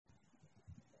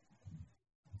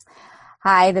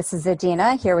Hi, this is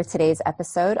Adina here with today's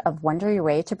episode of Wonder Your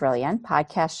Way to Brilliant,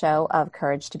 podcast show of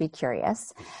Courage to be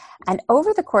Curious. And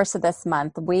over the course of this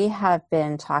month, we have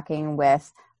been talking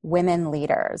with women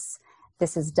leaders.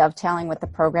 This is dovetailing with the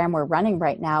program we're running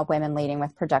right now, Women Leading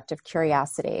with Productive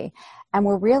Curiosity. And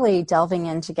we're really delving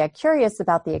in to get curious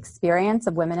about the experience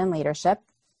of women in leadership,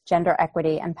 gender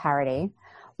equity, and parity.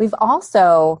 We've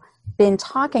also been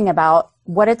talking about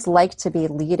what it's like to be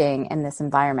leading in this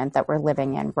environment that we're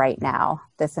living in right now,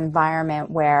 this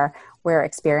environment where we're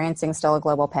experiencing still a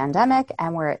global pandemic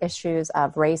and where issues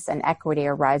of race and equity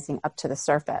are rising up to the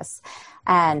surface.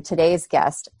 And today's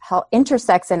guest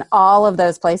intersects in all of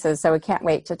those places, so we can't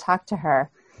wait to talk to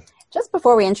her. Just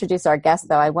before we introduce our guest,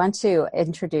 though, I want to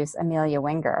introduce Amelia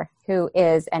Winger, who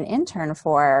is an intern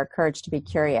for Courage to be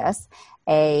Curious,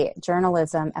 a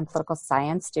journalism and political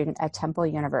science student at Temple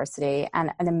University,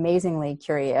 and an amazingly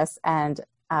curious and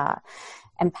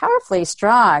powerfully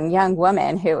strong young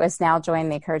woman who has now joined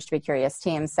the Courage to be Curious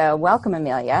team. So welcome,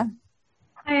 Amelia.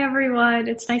 Hi, everyone.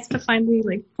 It's nice to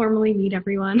finally formally meet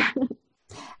everyone.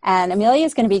 And Amelia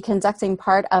is going to be conducting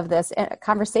part of this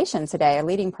conversation today, a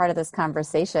leading part of this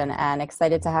conversation, and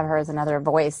excited to have her as another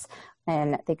voice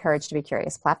in the Courage to be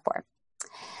Curious platform.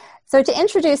 So to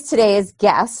introduce today's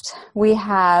guest, we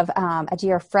have a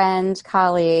dear friend,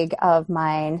 colleague of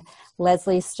mine,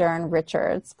 Leslie Stern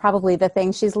Richards. Probably the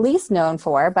thing she's least known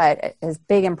for, but is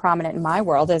big and prominent in my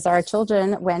world, is our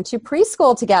children went to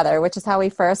preschool together, which is how we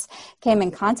first came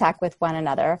in contact with one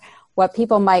another. What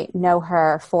people might know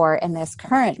her for in this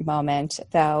current moment,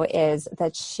 though, is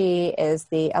that she is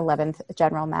the 11th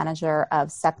general manager of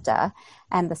SEPTA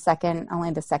and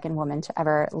only the second woman to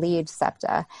ever lead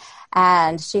SEPTA.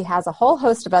 And she has a whole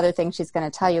host of other things she's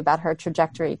going to tell you about her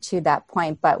trajectory to that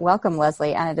point. But welcome,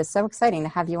 Leslie, and it is so exciting to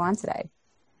have you on today.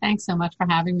 Thanks so much for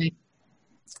having me.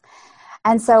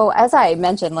 And so, as I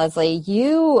mentioned, Leslie,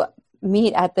 you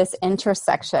meet at this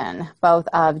intersection both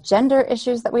of gender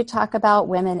issues that we talk about,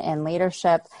 women in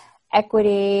leadership,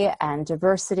 equity and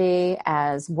diversity,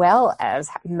 as well as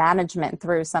management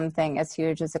through something as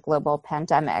huge as a global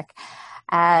pandemic.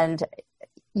 And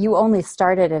you only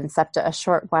started in SEPTA a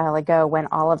short while ago when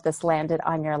all of this landed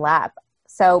on your lap.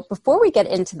 So before we get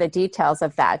into the details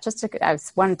of that, I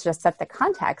wanted to just set the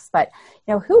context, but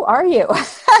who are you?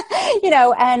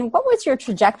 And what was your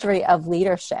trajectory of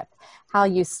leadership? How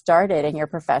you started in your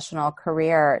professional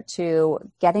career to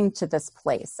getting to this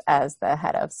place as the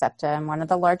head of SEPTA and one of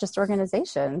the largest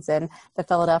organizations in the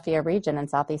Philadelphia region and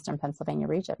southeastern Pennsylvania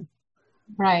region.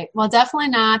 Right. Well, definitely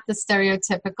not the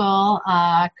stereotypical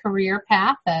career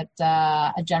path that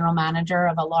a general manager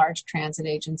of a large transit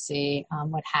agency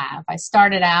would have. I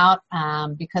started out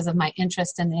because of my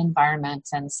interest in the environment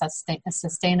and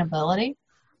sustainability.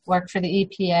 Worked for the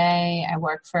EPA. I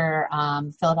worked for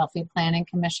Philadelphia Planning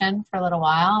Commission for a little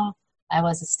while. I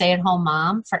was a stay-at-home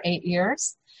mom for 8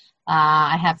 years.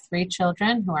 I have 3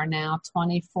 children who are now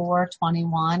 24,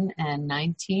 21, and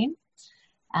 19.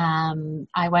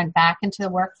 I went back into the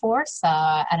workforce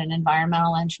at an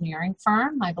environmental engineering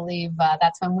firm. I believe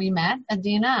that's when we met,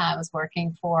 Adina. I was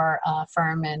working for a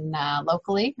firm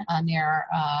locally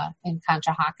in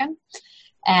Conshohocken,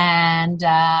 and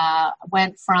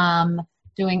went from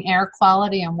doing air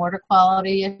quality and water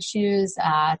quality issues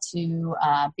to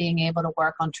being able to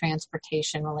work on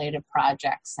transportation-related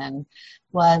projects, and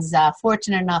was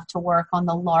fortunate enough to work on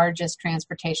the largest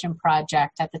transportation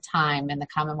project at the time in the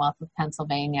Commonwealth of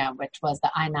Pennsylvania, which was the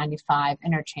I-95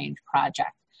 interchange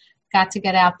project. Got to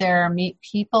get out there, meet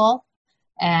people,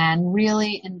 and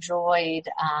really enjoyed,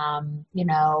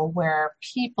 where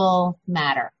people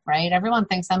matter, right? Everyone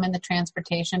thinks I'm in the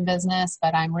transportation business,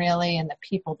 but I'm really in the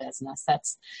people business.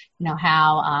 That's,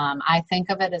 how I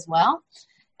think of it as well.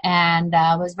 And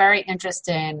was very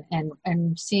interested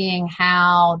in seeing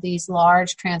how these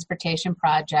large transportation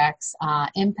projects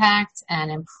impact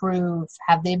and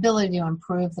have the ability to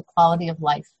improve the quality of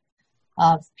life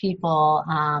of people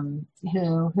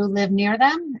who live near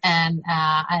them and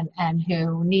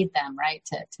who need them, right,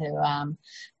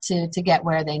 to get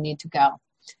where they need to go.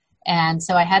 And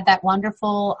so I had that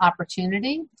wonderful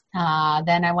opportunity.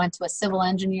 Then I went to a civil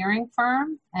engineering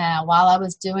firm while I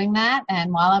was doing that.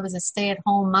 And while I was a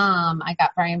stay-at-home mom, I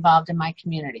got very involved in my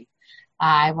community.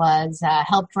 I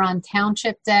helped run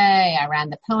Township Day. I ran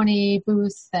the pony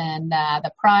booth and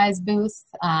the prize booth,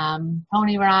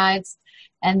 pony rides.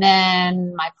 And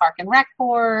then my park and rec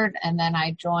board, and then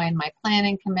I joined my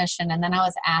planning commission, and then I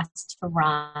was asked to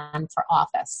run for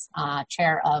office. I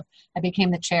became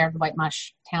the chair of the White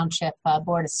Marsh Township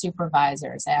Board of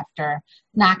Supervisors after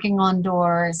knocking on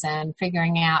doors and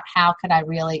figuring out how could I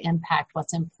really impact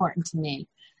what's important to me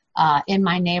in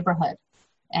my neighborhood.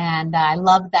 And I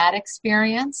loved that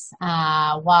experience.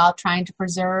 While trying to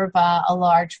preserve a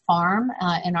large farm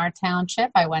in our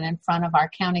township, I went in front of our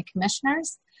county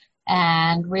commissioners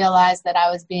and realized that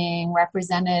I was being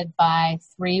represented by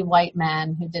 3 white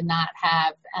men who did not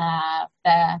have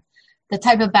the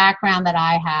type of background that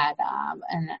I had,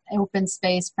 an open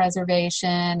space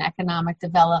preservation, economic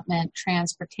development,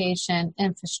 transportation,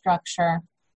 infrastructure,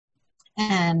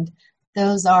 and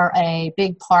those are a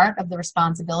big part of the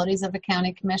responsibilities of the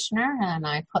county commissioner. And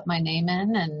I put my name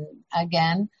in, and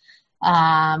again,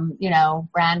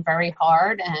 ran very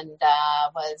hard and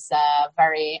was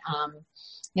very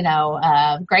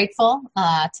grateful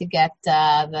to get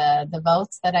the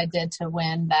votes that I did to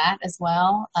win that as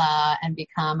well, and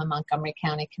become a Montgomery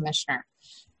County Commissioner.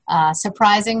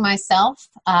 Surprising myself,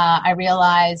 I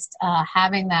realized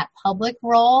having that public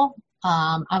role,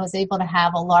 I was able to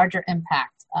have a larger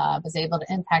impact. I was able to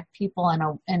impact people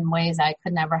in ways I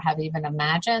could never have even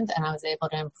imagined, and I was able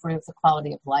to improve the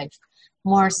quality of life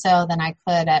more so than I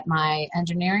could at my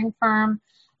engineering firm.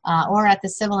 Or at the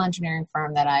civil engineering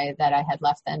firm that I had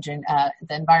left the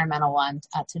environmental one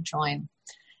to join.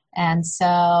 And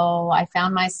so I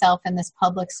found myself in this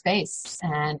public space.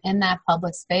 And in that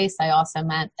public space, I also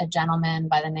met a gentleman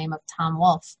by the name of Tom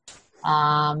Wolf,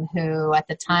 who at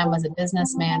the time was a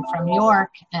businessman from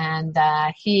York. And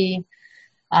he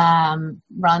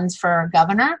runs for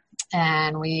governor.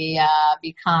 And we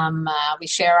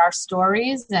share our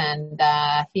stories, and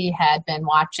he had been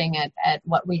watching at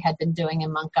what we had been doing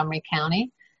in Montgomery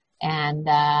County, and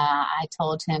I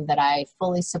told him that I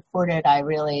fully supported, I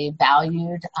really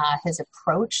valued his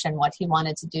approach and what he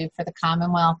wanted to do for the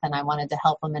Commonwealth, and I wanted to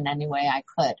help him in any way I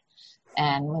could.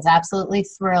 And was absolutely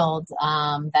thrilled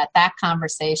that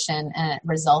conversation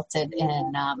resulted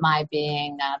in my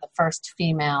being the first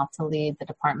female to lead the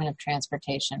Department of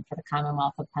Transportation for the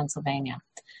Commonwealth of Pennsylvania.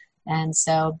 And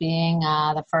so being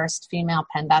the first female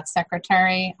PennDOT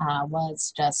secretary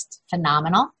was just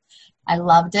phenomenal. I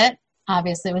loved it.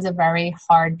 Obviously, it was a very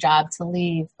hard job to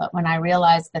leave, but when I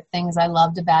realized the things I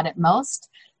loved about it most,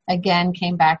 again,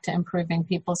 came back to improving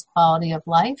people's quality of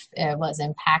life. It was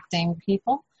impacting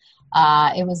people.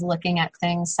 It was looking at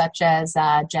things such as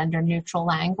gender-neutral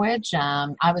language.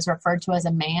 I was referred to as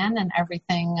a man in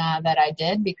everything that I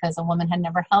did because a woman had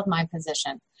never held my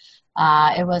position.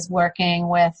 It was working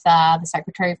with the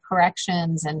Secretary of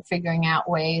Corrections and figuring out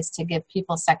ways to give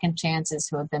people second chances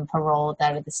who have been paroled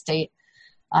out of the state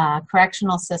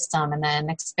correctional system, and then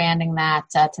expanding that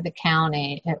to the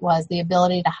county. It was the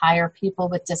ability to hire people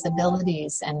with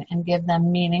disabilities and give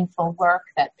them meaningful work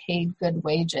that paid good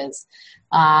wages.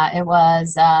 It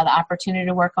was the opportunity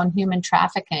to work on human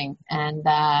trafficking and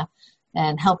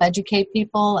help educate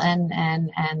people and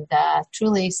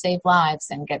truly save lives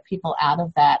and get people out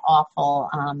of that awful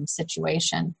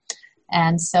situation.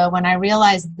 And so when I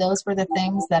realized those were the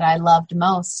things that I loved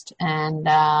most, and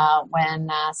when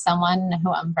someone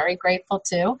who I'm very grateful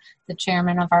to, the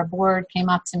chairman of our board, came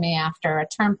up to me after a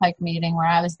Turnpike meeting where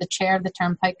I was the chair of the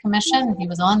Turnpike Commission, he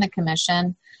was on the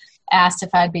commission, asked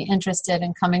if I'd be interested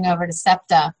in coming over to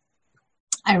SEPTA,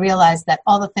 I realized that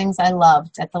all the things I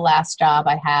loved at the last job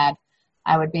I had,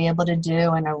 I would be able to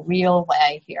do in a real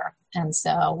way here. And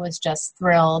so was just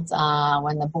thrilled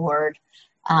when the board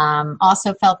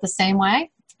also felt the same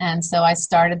way. And so I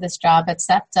started this job at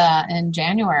SEPTA in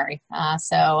January.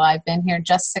 So I've been here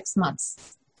just 6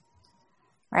 months.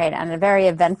 Right, and a very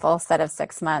eventful set of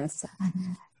 6 months.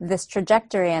 Mm-hmm. This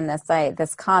trajectory and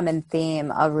this common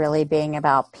theme of really being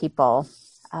about people.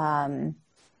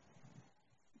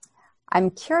 I'm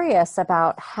curious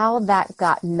about how that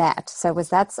got met. So was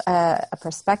that a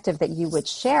perspective that you would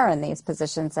share in these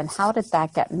positions, and how did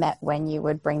that get met when you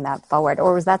would bring that forward?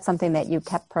 Or was that something that you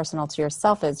kept personal to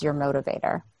yourself as your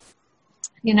motivator?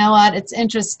 You know what? It's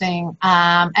interesting.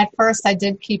 At first, I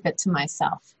did keep it to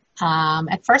myself.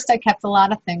 At first, I kept a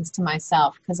lot of things to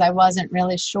myself because I wasn't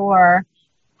really sure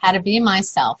how to be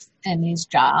myself in these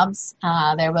jobs.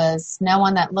 There was no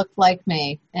one that looked like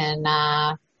me in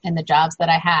the jobs that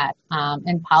I had.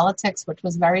 In politics, which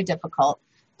was very difficult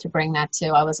to bring that to.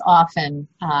 I was often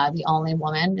the only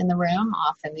woman in the room,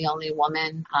 often the only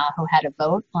woman who had a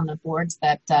vote on the boards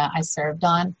that I served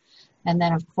on. And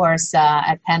then, of course,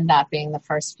 at PennDOT being the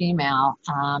first female,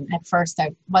 at first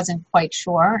I wasn't quite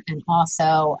sure. And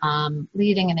also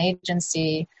leading an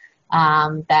agency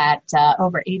that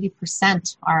over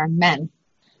 80% are men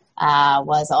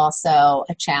was also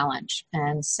a challenge.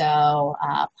 And so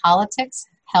politics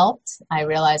helped. I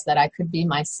realized that I could be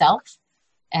myself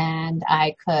and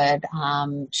I could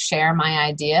share my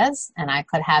ideas and I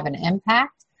could have an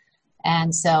impact.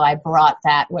 And so I brought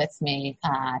that with me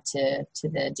to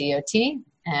the DOT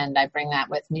And I bring that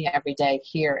with me every day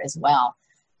here as well.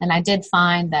 And I did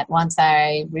find that once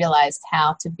I realized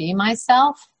how to be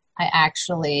myself, I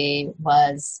actually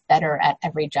was better at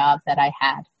every job that I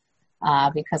had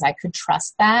because I could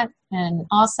trust that, and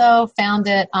also found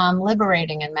it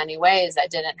liberating in many ways. I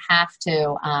didn't have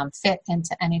to fit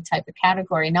into any type of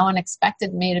category. No one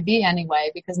expected me to be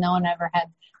anyway because no one ever had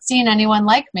seen anyone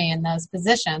like me in those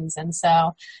positions. And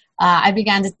so I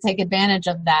began to take advantage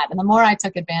of that. And the more I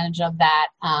took advantage of that,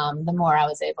 the more I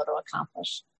was able to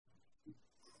accomplish.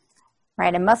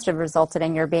 Right. It must have resulted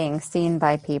in your being seen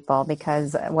by people,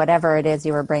 because whatever it is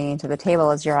you were bringing to the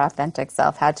table as your authentic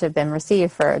self had to have been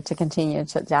received to continue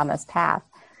down this path.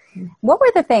 What were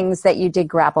the things that you did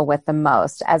grapple with the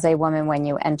most as a woman when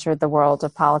you entered the world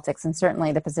of politics? And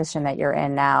certainly the position that you're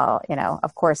in now,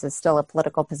 of course, is still a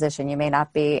political position. You may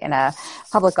not be in a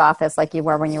public office like you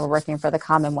were when you were working for the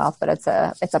Commonwealth, but it's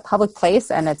a public place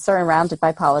and it's surrounded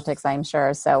by politics, I'm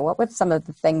sure. So what were some of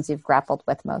the things you've grappled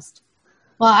with most?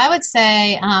 Well, I would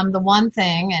say the one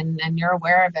thing, and you're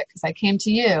aware of it because I came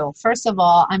to you, first of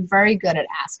all, I'm very good at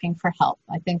asking for help.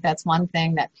 I think that's one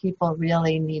thing that people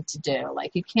really need to do.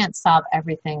 Like, you can't solve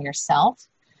everything yourself.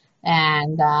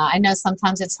 And I know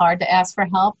sometimes it's hard to ask for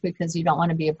help because you don't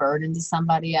want to be a burden to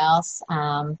somebody else.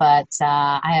 But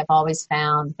I have always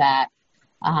found that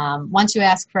once you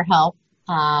ask for help,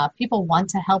 people want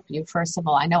to help you, first of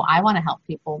all. I know I want to help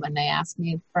people when they ask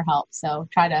me for help. So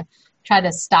try to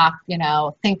stop,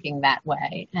 thinking that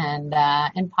way. And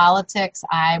in politics,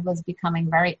 I was becoming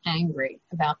very angry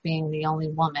about being the only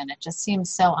woman. It just seemed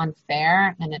so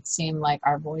unfair, and it seemed like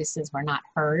our voices were not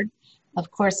heard.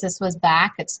 Of course, it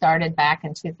started back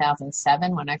in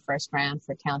 2007 when I first ran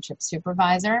for township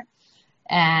supervisor.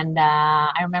 And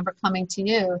I remember coming to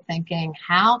you thinking,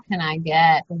 how can I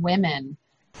get women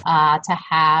to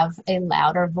have a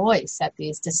louder voice at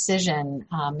these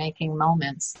decision-making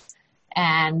moments?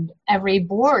 And every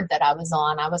board that I was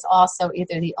on, I was also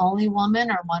either the only woman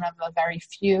or one of a very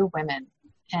few women.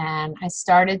 And I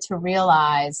started to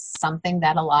realize something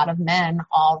that a lot of men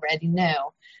already knew.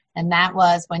 And that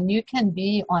was, when you can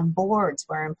be on boards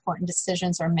where important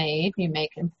decisions are made, you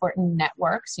make important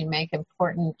networks, you make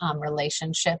important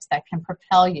relationships that can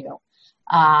propel you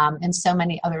in so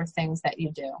many other things that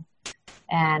you do.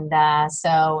 And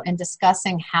so in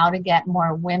discussing how to get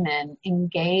more women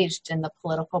engaged in the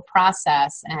political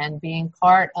process and being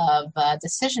part of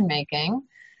decision-making,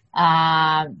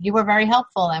 you were very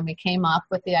helpful. And we came up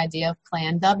with the idea of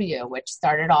Plan W, which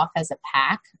started off as a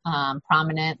PAC,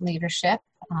 prominent leadership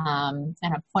and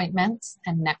appointments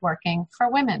and networking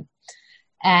for women.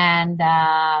 And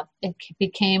it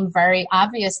became very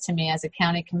obvious to me as a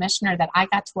county commissioner that I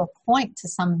got to appoint to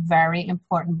some very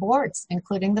important boards,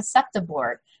 including the SEPTA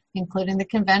board, including the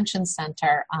Convention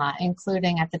Center,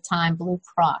 including at the time Blue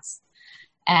Cross.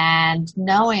 And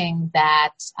knowing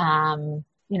that,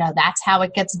 that's how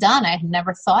it gets done. I had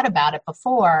never thought about it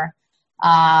before.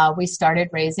 We started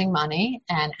raising money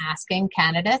and asking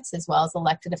candidates as well as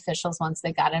elected officials once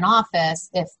they got in office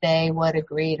if they would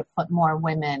agree to put more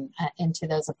women into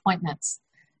those appointments.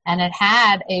 And it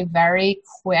had a very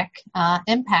quick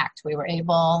impact. We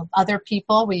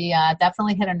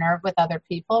definitely hit a nerve with other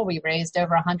people. We raised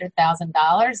over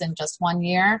 $100,000 in just 1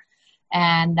 year.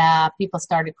 And people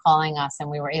started calling us, and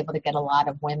we were able to get a lot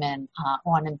of women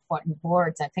on important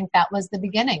boards. I think that was the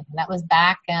beginning. That was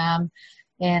back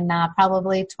in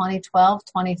probably 2012,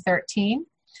 2013.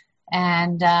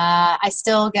 And I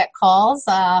still get calls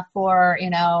for,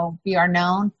 we are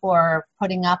known for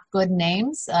putting up good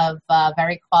names of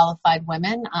very qualified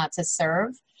women to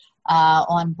serve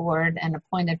on board and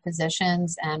appointed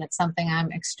positions. And it's something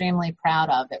I'm extremely proud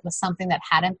of. It was something that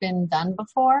hadn't been done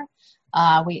before.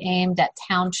 We aimed at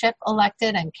township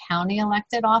elected and county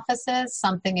elected offices,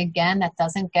 something, again, that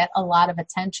doesn't get a lot of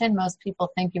attention. Most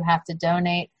people think you have to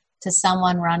donate to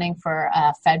someone running for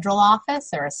a federal office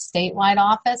or a statewide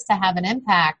office to have an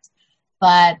impact.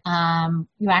 But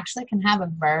you actually can have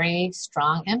a very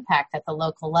strong impact at the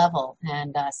local level.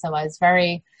 And so I was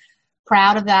very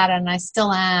proud of that, and I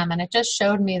still am. And it just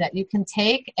showed me that you can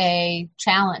take a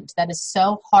challenge that is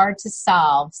so hard to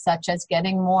solve, such as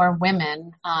getting more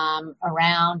women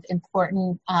around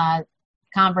important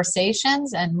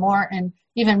conversations, and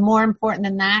even more important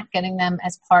than that, getting them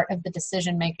as part of the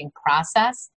decision-making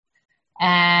process.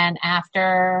 And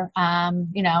after,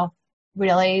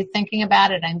 really thinking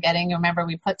about it and remember,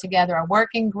 we put together a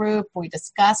working group. We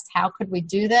discussed how could we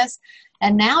do this.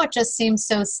 And now it just seems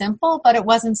so simple, but it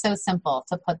wasn't so simple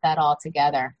to put that all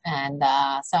together. And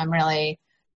so I'm really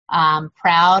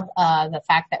Proud of the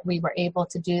fact that we were able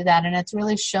to do that. And it's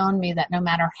really shown me that no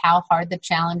matter how hard the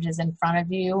challenge is in front of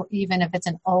you, even if it's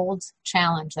an old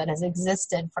challenge that has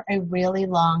existed for a really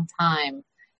long time,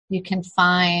 you can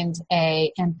find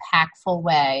a impactful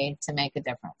way to make a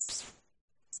difference.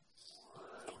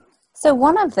 So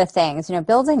one of the things,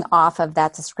 building off of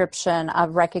that description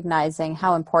of recognizing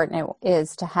how important it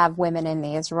is to have women in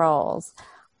these roles,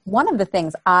 one of the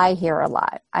things I hear a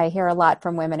lot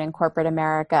from women in corporate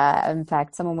America. In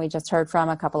fact, someone we just heard from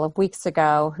a couple of weeks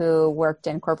ago who worked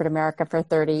in corporate America for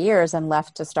 30 years and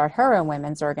left to start her own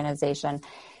women's organization,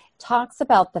 talks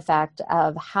about the fact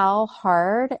of how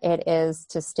hard it is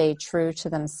to stay true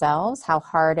to themselves, how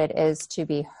hard it is to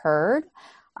be heard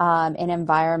in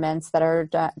environments that are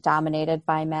dominated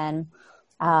by men.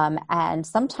 And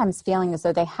sometimes feeling as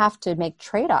though they have to make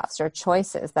trade-offs or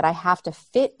choices, that I have to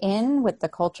fit in with the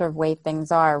culture of way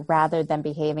things are rather than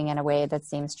behaving in a way that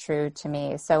seems true to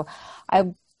me. So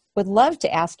I would love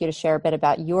to ask you to share a bit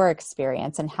about your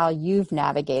experience and how you've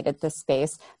navigated this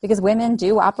space, because women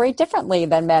do operate differently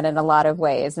than men in a lot of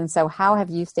ways. And so how have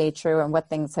you stayed true, and what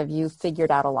things have you figured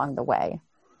out along the way?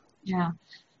 Yeah.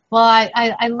 Well,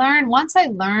 I learned, once I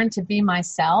learned to be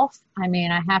myself, I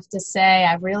have to say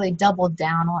I really doubled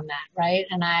down on that, right?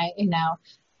 And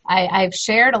I've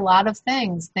shared a lot of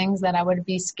things that I would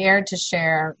be scared to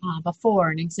share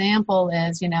before. An example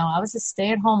is, I was a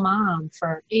stay-at-home mom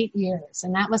for 8 years,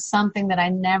 and that was something that I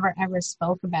never, ever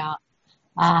spoke about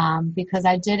because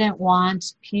I didn't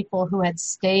want people who had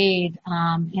stayed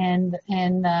in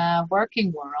the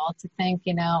working world to think,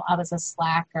 I was a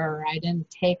slacker, or I didn't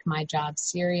take my job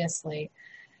seriously.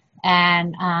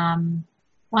 And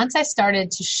once I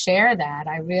started to share that,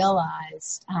 I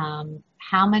realized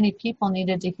how many people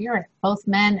needed to hear it. Both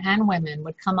men and women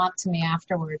would come up to me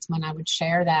afterwards when I would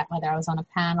share that, whether I was on a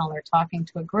panel or talking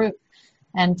to a group,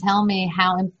 and tell me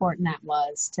how important that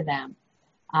was to them.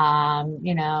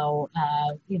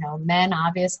 Men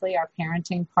obviously are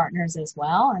parenting partners as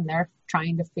well, and they're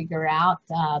trying to figure out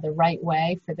the right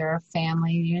way for their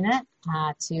family unit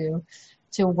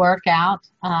to work out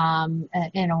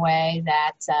in a way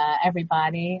that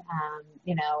everybody,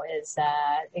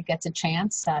 it gets a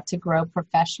chance to grow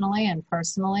professionally and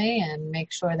personally, and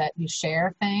make sure that you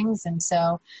share things. And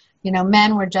so,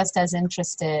 men were just as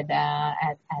interested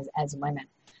as women.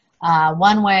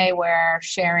 One way where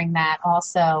sharing that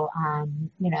also,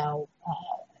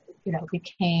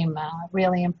 became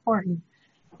really important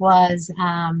was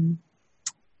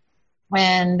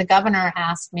when the governor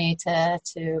asked me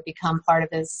to become part of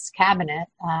his cabinet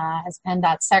as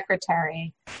PennDOT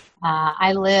secretary.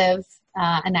 I live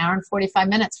an hour and 45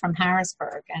 minutes from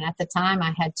Harrisburg, and at the time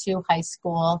I had 2 high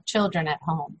school children at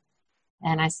home.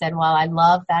 And I said, well, I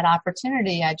love that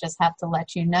opportunity. I just have to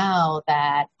let you know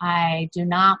that I do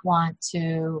not want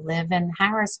to live in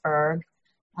Harrisburg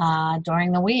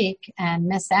during the week and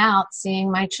miss out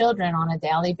seeing my children on a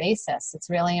daily basis.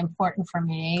 It's really important for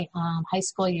me. High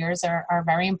school years are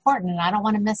very important, and I don't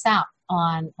want to miss out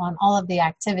on all of the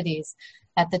activities.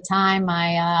 At the time,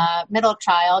 my middle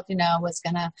child,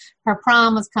 her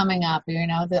prom was coming up,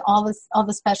 all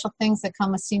the special things that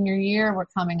come with senior year were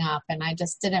coming up, and I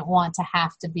just didn't want to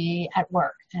have to be at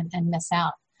work and miss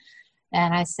out.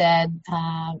 And I said,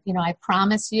 I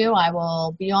promise you I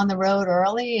will be on the road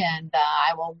early, and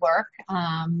I will work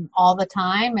all the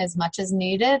time as much as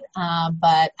needed,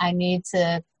 but I need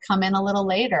to come in a little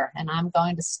later, and I'm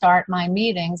going to start my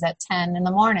meetings at 10 in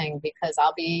the morning because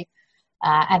I'll be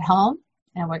at home.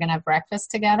 And we're going to have breakfast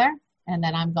together, and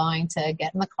then I'm going to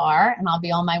get in the car, and I'll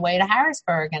be on my way to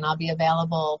Harrisburg, and I'll be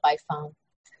available by phone.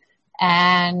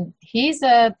 And he's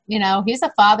a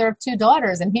father of 2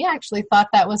 daughters, and he actually thought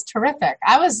that was terrific.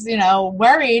 I was,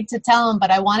 worried to tell him,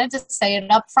 but I wanted to say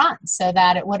it up front so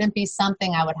that it wouldn't be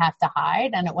something I would have to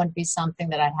hide, and it wouldn't be something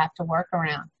that I'd have to work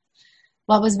around.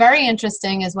 What was very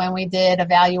interesting is when we did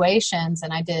evaluations,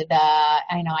 and I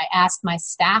asked my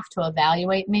staff to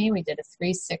evaluate me. We did a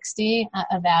 360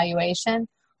 evaluation.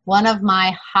 One of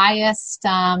my highest,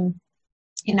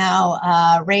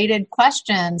 rated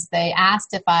questions, they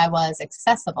asked if I was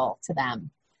accessible to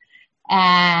them.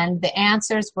 And the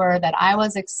answers were that I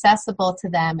was accessible to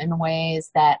them in ways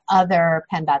that other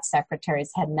PennDOT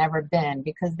secretaries had never been,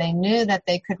 because they knew that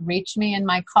they could reach me in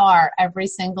my car every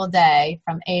single day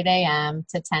from 8 a.m.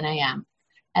 to 10 a.m.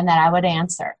 and that I would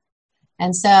answer.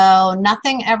 And so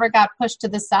nothing ever got pushed to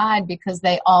the side, because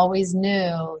they always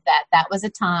knew that that was a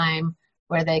time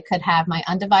where they could have my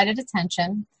undivided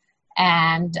attention,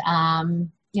 and,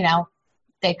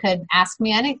 they could ask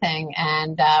me anything,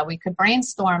 and we could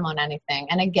brainstorm on anything.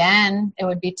 And again, it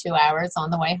would be 2 hours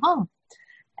on the way home.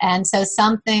 And so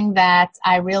something that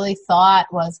I really thought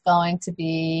was going to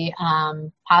be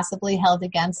possibly held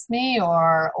against me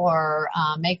or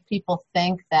make people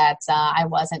think that I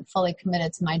wasn't fully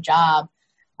committed to my job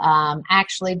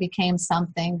actually became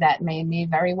something that made me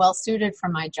very well suited for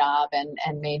my job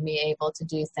and made me able to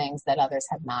do things that others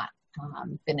have not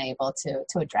been able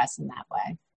to address in that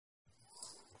way.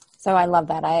 So I love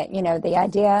that. The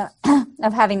idea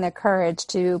of having the courage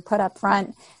to put up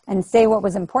front and say what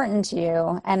was important to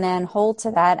you and then hold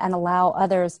to that and allow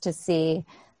others to see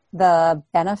the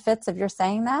benefits of your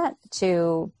saying that,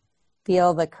 to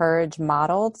feel the courage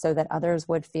modeled so that others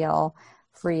would feel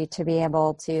free to be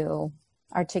able to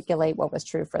articulate what was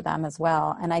true for them as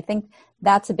well. And I think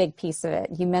that's a big piece of it.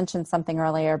 You mentioned something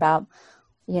earlier about,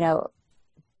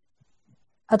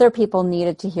 other people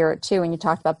needed to hear it too. And you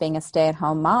talked about being a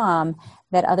stay-at-home mom,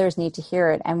 that others need to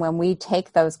hear it. And when we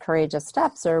take those courageous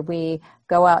steps or we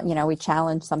go out, we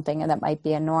challenge something and that might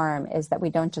be a norm, is that we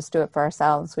don't just do it for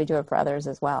ourselves, we do it for others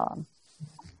as well,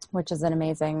 which is an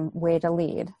amazing way to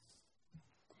lead.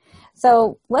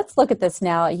 So let's look at this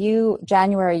now.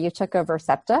 January, you took over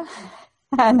SEPTA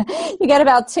and you get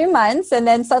about 2 months and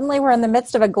then suddenly we're in the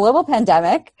midst of a global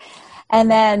pandemic.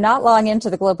 And then not long into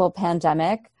the global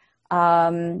pandemic,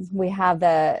 we have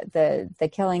the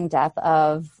killing death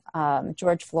of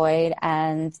George Floyd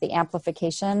and the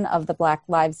amplification of the Black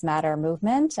Lives Matter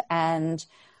movement and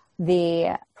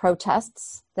the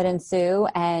protests that ensue.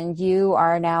 And you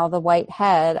are now the white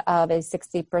head of a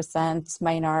 60%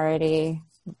 minority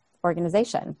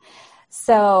organization.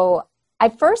 So I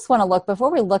first want to look,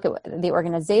 before we look at the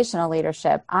organizational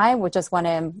leadership, I would just want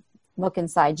to look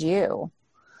inside you.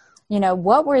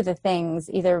 What were the things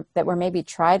either that were maybe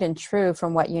tried and true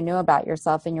from what you knew about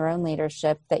yourself and your own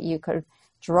leadership that you could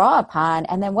draw upon?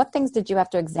 And then what things did you have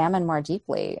to examine more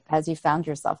deeply as you found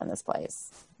yourself in this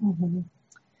place? Mm-hmm.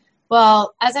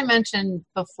 Well, as I mentioned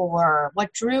before,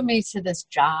 what drew me to this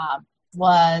job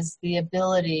was the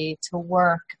ability to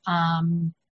work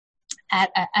at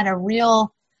a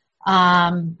real,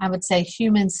 I would say,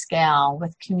 human scale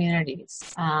with communities.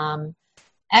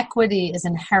 Equity is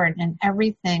inherent in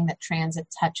everything that transit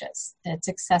touches. It's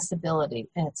accessibility,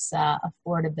 it's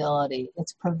affordability,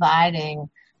 it's providing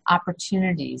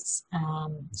opportunities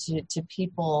to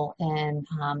people in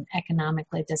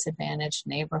economically disadvantaged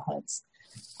neighborhoods.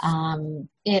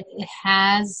 It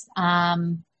has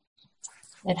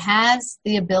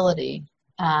the ability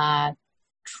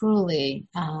truly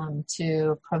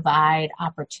to provide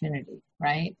opportunity,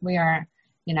 right? We are,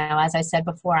 as I said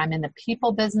before, I'm in the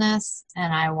people business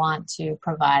and I want to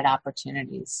provide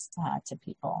opportunities to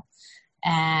people.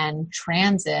 And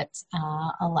transit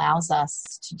allows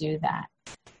us to do that.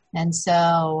 And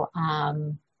so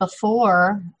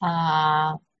before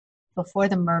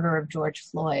the murder of George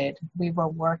Floyd, we were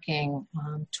working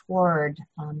toward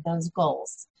those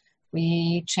goals.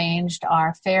 We changed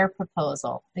our fare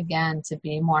proposal, again, to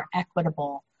be more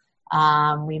equitable.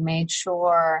 We made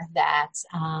sure that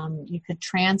you could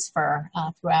transfer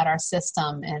throughout our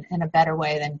system in a better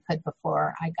way than you could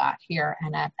before I got here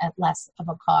and at less of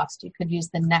a cost. You could use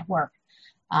the network.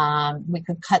 We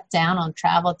could cut down on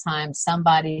travel time.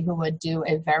 Somebody who would do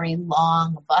a very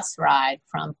long bus ride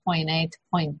from point A to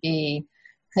point B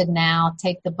could now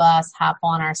take the bus, hop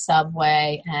on our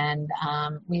subway, and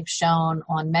we've shown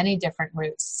on many different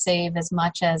routes, save as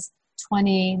much as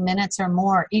 20 minutes or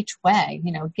more each way,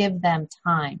 give them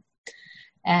time.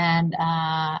 And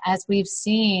as we've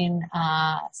seen,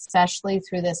 especially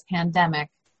through this pandemic,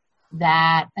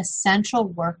 that essential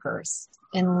workers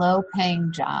in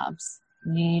low-paying jobs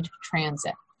need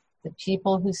transit. The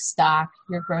people who stock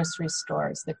your grocery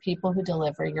stores, the people who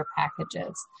deliver your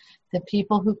packages, the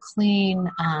people who clean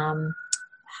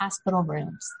hospital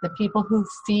rooms, the people who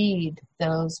feed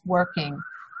those working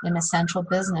in essential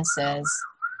businesses,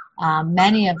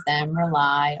 many of them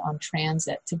rely on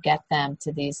transit to get them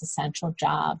to these essential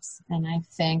jobs. And I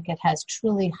think it has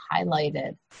truly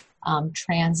highlighted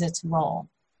transit's role.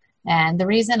 And the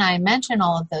reason I mention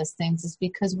all of those things is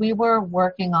because we were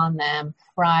working on them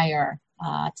prior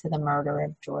to the murder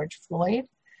of George Floyd.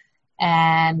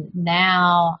 And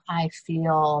now I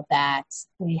feel that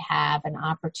we have an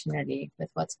opportunity with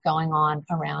what's going on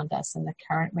around us in the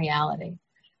current reality,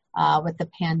 with the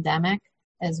pandemic,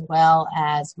 as well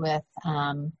as with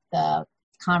the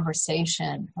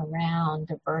conversation around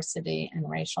diversity and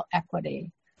racial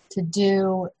equity, to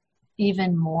do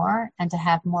even more and to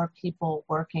have more people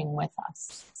working with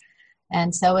us.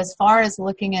 And so as far as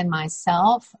looking in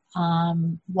myself,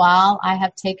 while I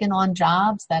have taken on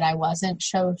jobs that I wasn't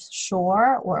so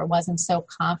sure or wasn't so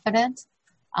confident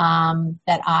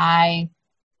that I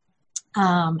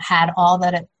had all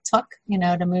that it took,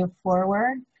 to move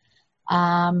forward.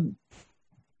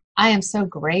 I am so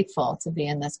grateful to be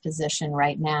in this position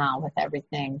right now with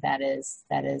everything that is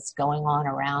going on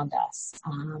around us.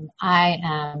 I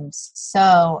am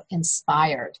so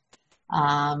inspired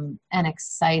and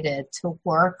excited to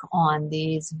work on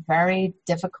these very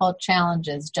difficult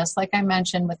challenges. Just like I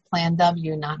mentioned with Plan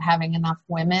W, not having enough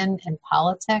women in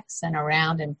politics and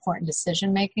around important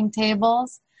decision-making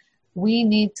tables, we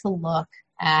need to look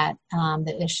at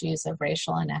the issues of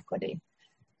racial inequity.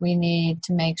 We need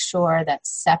to make sure that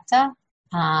SEPTA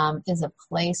is a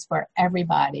place where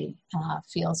everybody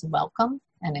feels welcome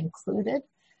and included.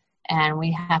 And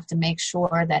we have to make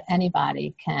sure that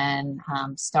anybody can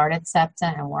start at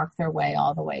SEPTA and work their way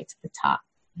all the way to the top.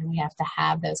 And we have to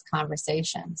have those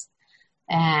conversations.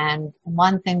 And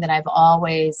one thing that I've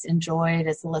always enjoyed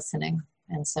is listening.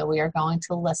 And so we are going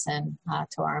to listen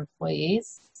to our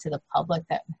employees, to the public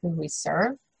who we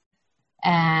serve.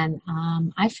 And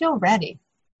I feel ready.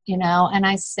 And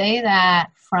I say that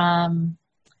from,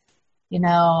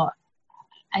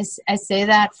 I say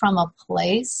that from a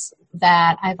place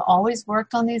that I've always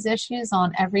worked on these issues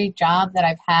on every job that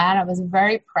I've had. I was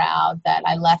very proud that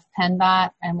I left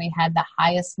PennDOT and we had the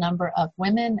highest number of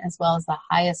women as well as the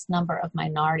highest number of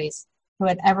minorities who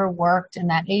had ever worked in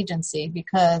that agency,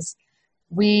 because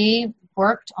we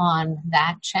worked on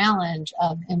that challenge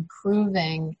of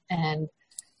improving and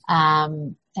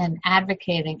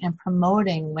advocating and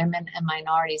promoting women and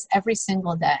minorities every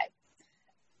single day.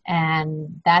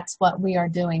 And that's what we are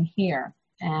doing here.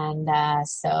 And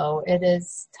so it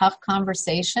is tough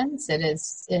conversations. It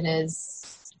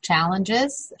is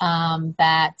challenges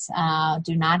that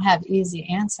do not have easy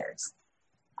answers.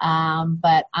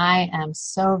 But I am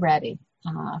so ready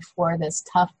for this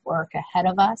tough work ahead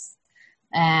of us.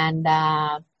 And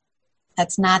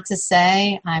that's not to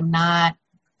say I'm not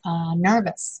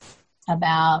nervous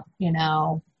about,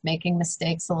 making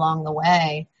mistakes along the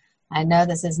way. I know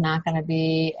this is not going to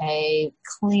be a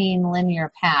clean, linear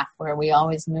path where we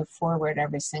always move forward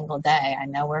every single day. I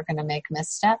know we're going to make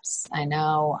missteps. I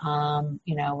know,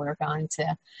 we're going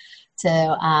to,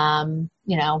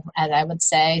 as I would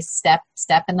say,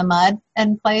 step in the mud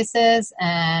in places,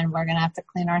 and we're going to have to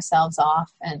clean ourselves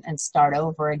off and start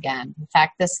over again. In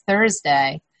fact, this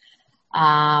Thursday,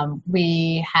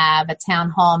 we have a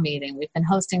town hall meeting. We've been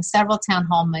hosting several town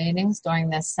hall meetings during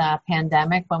this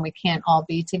pandemic when we can't all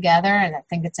be together. And I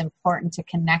think it's important to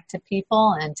connect to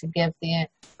people and to give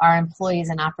our employees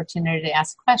an opportunity to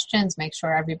ask questions, make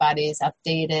sure everybody's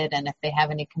updated, and if they have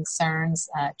any concerns,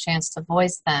 a chance to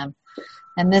voice them.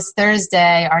 And this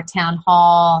Thursday, our town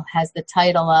hall has the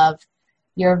title of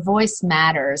Your Voice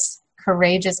Matters,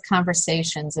 Courageous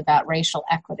Conversations About Racial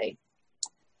Equity.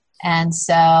 And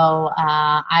so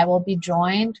I will be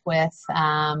joined with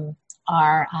our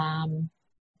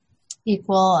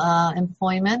Equal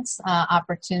Employment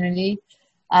Opportunity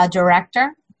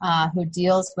Director, who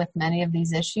deals with many of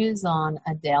these issues on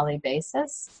a daily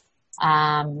basis.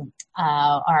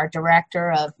 Our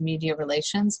Director of Media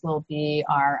Relations will be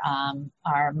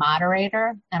our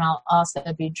moderator, and I'll also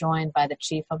be joined by the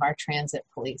Chief of our Transit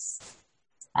Police.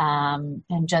 And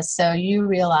just so you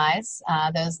realize,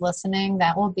 those listening,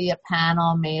 that will be a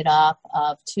panel made up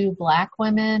of 2 Black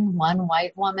women, 1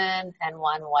 white woman, and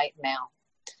 1 white male.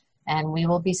 And we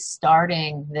will be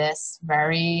starting this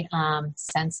very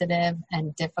sensitive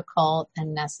and difficult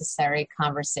and necessary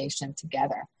conversation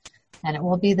together. And it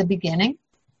will be the beginning.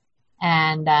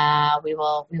 And we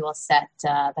will set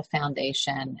the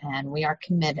foundation. And we are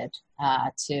committed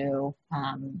to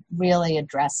really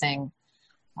addressing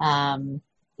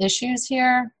issues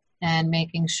here and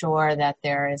making sure that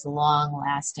there is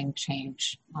long-lasting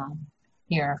change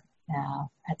here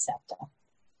at SEPTA.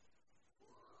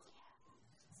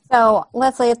 So,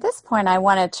 Leslie, at this point, I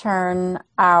want to turn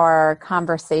our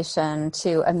conversation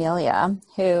to Amelia,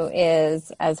 who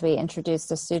is, as we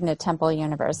introduced, a student at Temple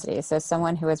University. So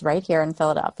someone who is right here in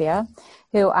Philadelphia,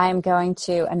 who I'm going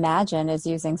to imagine is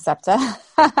using SEPTA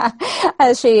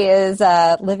as she is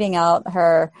living out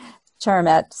her term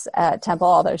at Temple,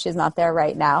 although she's not there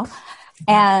right now,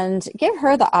 and give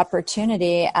her the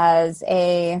opportunity as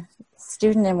a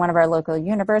student in one of our local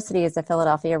universities, a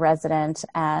Philadelphia resident,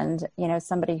 and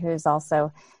somebody who's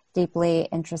also deeply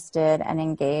interested and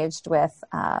engaged with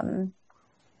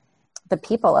the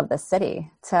people of the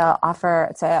city to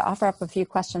offer up a few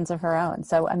questions of her own.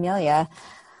 So Amelia,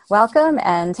 welcome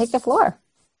and take the floor.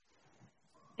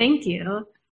 Thank you.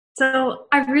 So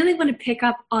I really want to pick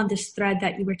up on this thread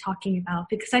that you were talking about,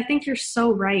 because I think you're so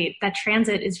right that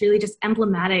transit is really just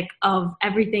emblematic of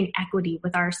everything equity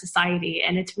with our society.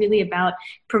 And it's really about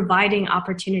providing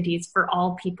opportunities for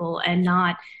all people and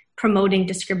not promoting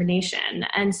discrimination.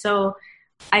 And so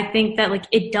I think that like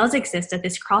it does exist at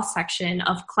this cross section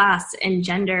of class and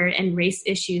gender and race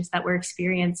issues that we're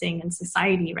experiencing in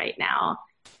society right now.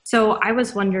 So I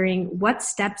was wondering, what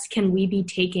steps can we be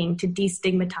taking to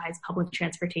destigmatize public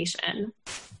transportation?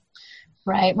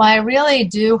 Right. Well, I really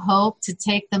do hope to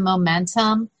take the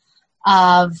momentum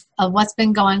of what's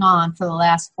been going on for the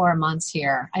last 4 months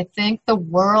here. I think the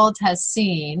world has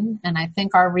seen, and I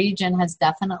think our region has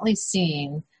definitely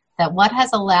seen, that what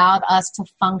has allowed us to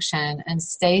function and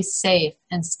stay safe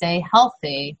and stay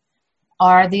healthy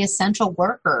are the essential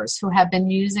workers who have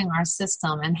been using our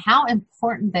system and how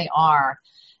important they are.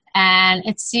 And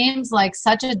it seems like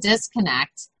such a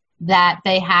disconnect that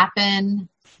they happen,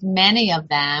 many of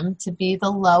them, to be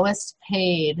the lowest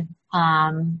paid,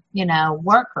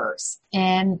 workers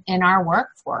in our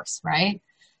workforce, right?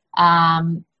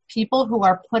 People who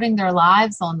are putting their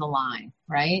lives on the line,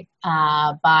 right?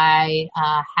 By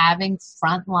having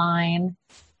frontline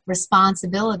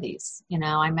responsibilities.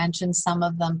 I mentioned some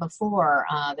of them before,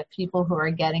 the people who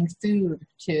are getting food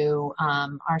to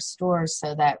our stores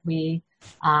so that we,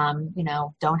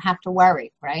 don't have to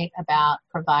worry, right, about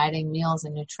providing meals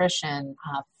and nutrition.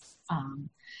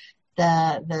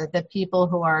 The people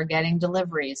who are getting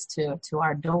deliveries to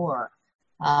our door.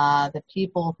 The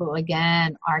people who,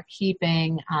 again, are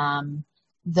keeping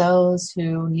those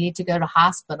who need to go to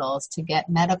hospitals to get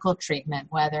medical treatment,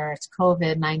 whether it's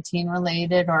COVID-19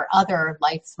 related or other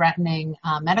life-threatening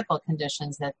medical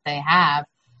conditions that they have.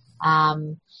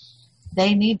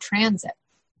 They need transit.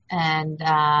 And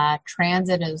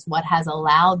transit is what has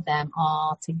allowed them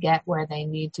all to get where they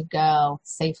need to go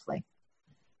safely.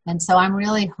 And so I'm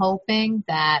really hoping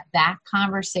that that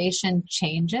conversation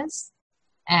changes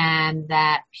and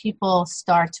that people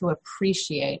start to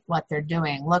appreciate what they're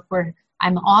doing. Look,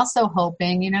 I'm also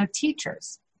hoping,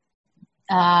 teachers,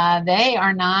 they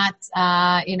are not,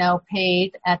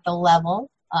 paid at the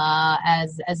level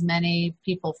as many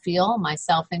people feel,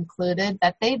 myself included,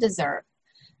 that they deserve.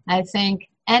 I think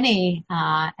any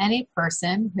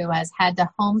person who has had to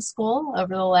homeschool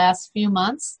over the last few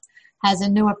months has a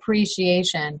new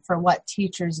appreciation for what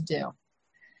teachers do.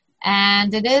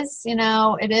 And it is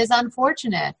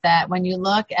unfortunate that when you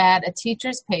look at a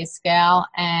teacher's pay scale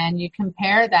and you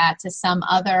compare that to some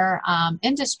other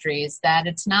industries, that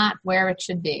it's not where it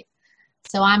should be.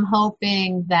 So I'm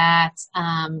hoping that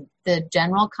the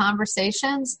general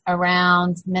conversations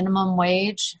around minimum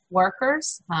wage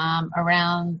workers,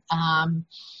 around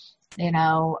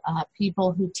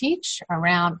people who teach,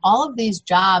 around all of these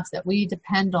jobs that we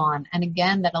depend on, and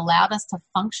again, that allowed us to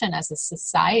function as a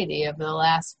society over the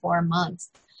last 4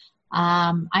 months.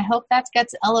 I hope that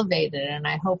gets elevated, and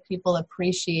I hope people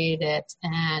appreciate it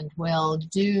and will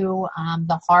do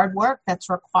the hard work that's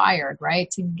required,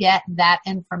 right, to get that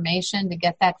information, to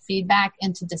get that feedback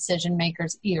into decision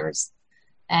makers' ears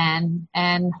and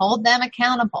hold them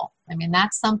accountable. I mean,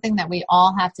 that's something that we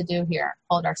all have to do here,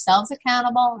 hold ourselves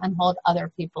accountable and hold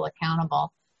other people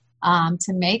accountable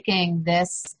to making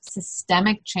this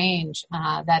systemic change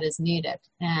that is needed.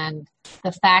 And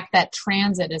the fact that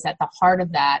transit is at the heart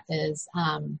of that is,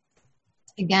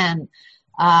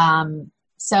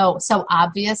 so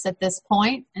obvious at this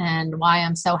point, and why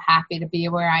I'm so happy to be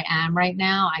where I am right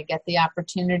now. I get the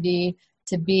opportunity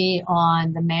to be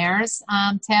on the mayor's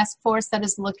task force that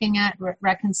is looking at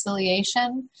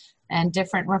reconciliation and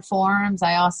different reforms.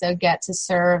 I also get to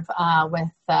serve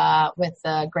with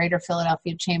the Greater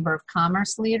Philadelphia Chamber of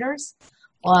Commerce leaders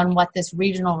on what this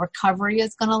regional recovery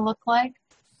is going to look like.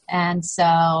 And so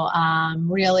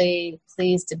I'm really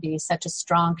pleased to be such a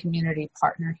strong community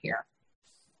partner here.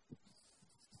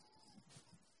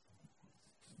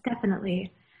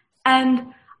 Definitely.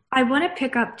 And I want to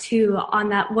pick up too on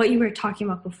that, what you were talking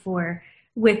about before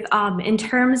with in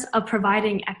terms of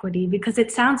providing equity, because it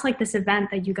sounds like this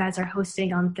event that you guys are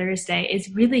hosting on Thursday is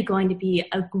really going to be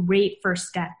a great first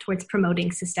step towards promoting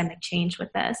systemic change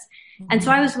with this. Mm-hmm. And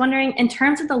so I was wondering, in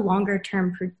terms of the longer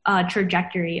term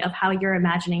trajectory of how you're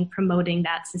imagining promoting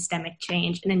that systemic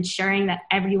change and ensuring that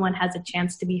everyone has a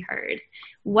chance to be heard,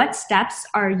 what steps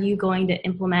are you going to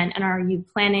implement, and are you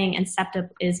planning, and SEPTA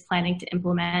is planning to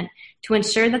implement, to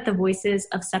ensure that the voices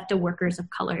of SEPTA workers of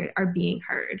color are being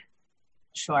heard?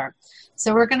 Sure.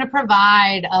 So we're going to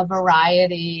provide a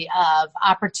variety of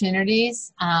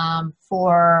opportunities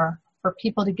for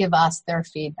people to give us their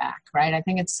feedback, right? I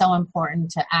think it's so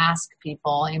important to ask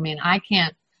people. I mean, I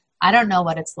don't know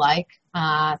what it's like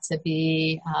to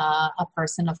be a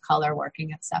person of color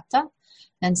working at SEPTA.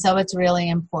 And so it's really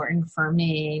important for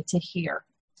me to hear.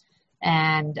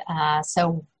 And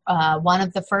so one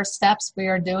of the first steps we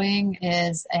are doing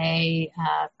is a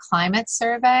climate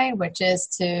survey, which is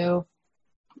to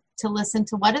listen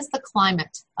to what is the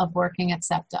climate of working at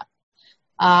SEPTA.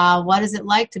 What is it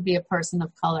like to be a person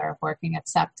of color working at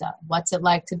SEPTA? What's it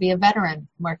like to be a veteran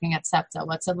working at SEPTA?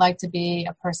 What's it like to be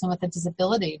a person with a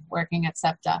disability working at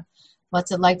SEPTA?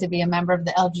 What's it like to be a member of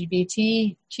the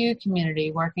LGBTQ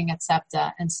community working at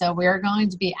SEPTA? And so we are going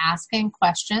to be asking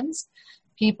questions.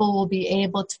 People will be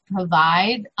able to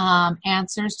provide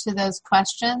answers to those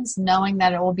questions, knowing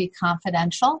that it will be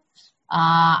confidential.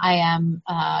 I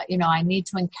need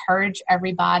to encourage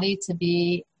everybody to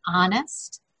be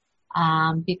honest.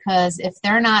 Because if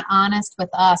they're not honest with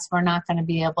us, we're not going to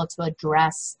be able to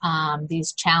address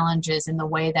these challenges in the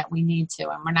way that we need to.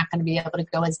 And we're not going to be able to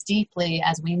go as deeply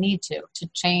as we need to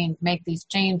make these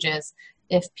changes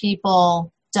if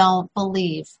people don't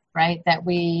believe, right, that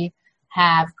we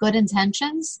have good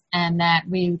intentions and that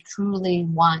we truly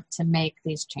want to make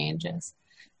these changes.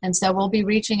 And so we'll be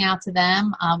reaching out to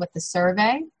them with the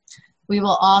survey. We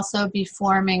will also be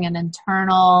forming an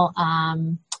internal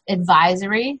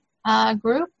advisory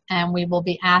group, and we will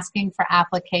be asking for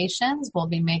applications. We'll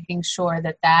be making sure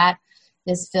that that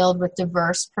is filled with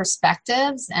diverse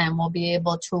perspectives, and we'll be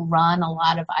able to run a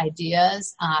lot of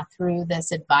ideas through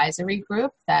this advisory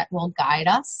group that will guide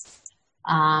us.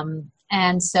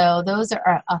 And so those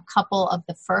are a couple of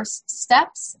the first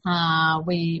steps.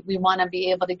 We want to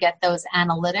be able to get those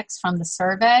analytics from the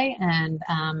survey, and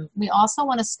we also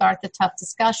want to start the tough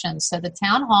discussions. So the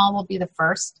town hall will be the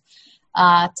first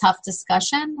tough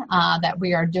discussion that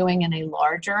we are doing in a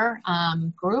larger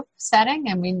group setting,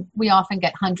 and we often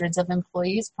get hundreds of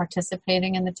employees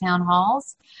participating in the town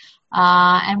halls.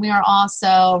 And we are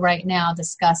also right now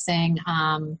discussing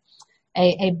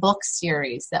a book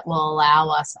series that will allow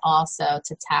us also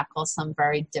to tackle some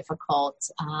very difficult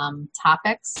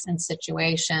topics and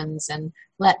situations and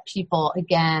let people,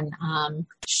 again,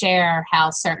 share how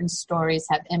certain stories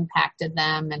have impacted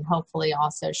them and hopefully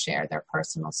also share their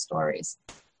personal stories.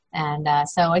 And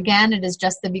so, again, it is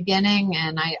just the beginning,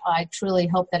 and I truly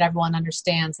hope that everyone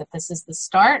understands that this is the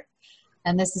start,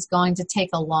 and this is going to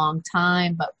take a long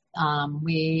time, but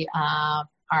we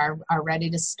are ready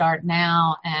to start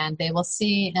now, and they will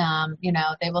see,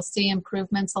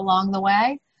 improvements along the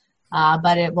way,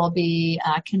 but it will be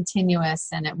continuous,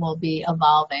 and it will be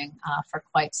evolving for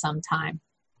quite some time.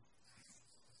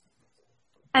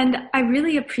 And I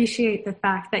really appreciate the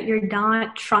fact that you're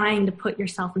not trying to put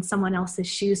yourself in someone else's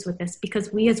shoes with this,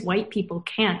 because we as white people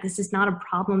can't. This is not a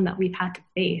problem that we've had to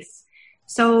face.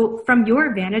 So from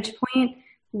your vantage point,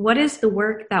 what is the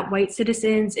work that white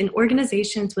citizens and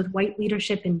organizations with white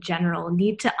leadership in general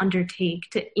need to undertake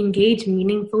to engage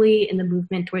meaningfully in the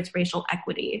movement towards racial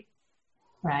equity?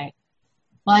 Right.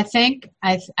 Well, I think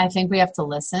we have to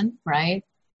listen, right?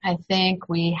 I think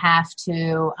we have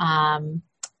to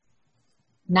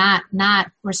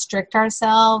not restrict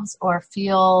ourselves or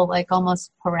feel like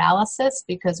almost paralysis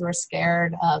because we're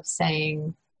scared of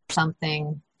saying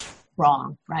something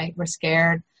wrong, right? We're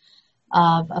scared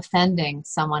of offending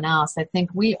someone else. I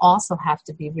think we also have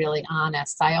to be really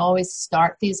honest. I always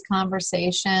start these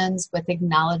conversations with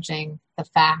acknowledging the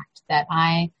fact that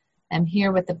I am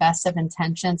here with the best of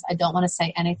intentions. I don't want to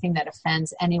say anything that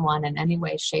offends anyone in any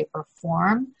way, shape, or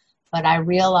form, but I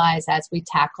realize as we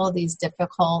tackle these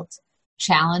difficult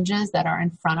challenges that are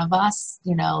in front of us,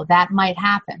 that might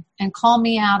happen. And call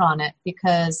me out on it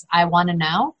because I want to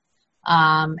know.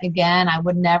 Again, I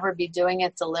would never be doing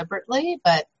it deliberately,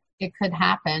 but it could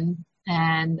happen.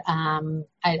 And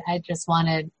I just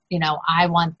wanted, I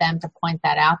want them to point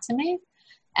that out to me,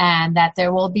 and that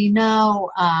there will be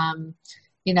no,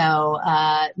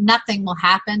 nothing will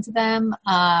happen to them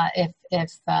if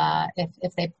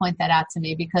they point that out to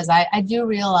me, because I do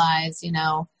realize,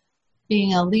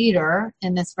 being a leader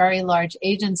in this very large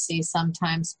agency,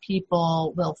 sometimes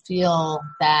people will feel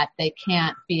that they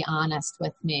can't be honest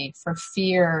with me for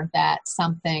fear that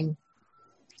something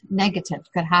negative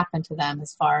could happen to them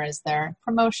as far as their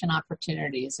promotion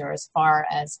opportunities or as far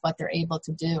as what they're able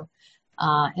to do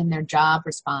in their job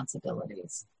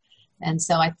responsibilities. And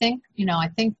so I think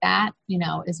that,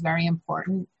 is very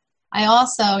important. I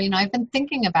also, I've been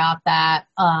thinking about that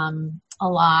a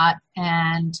lot,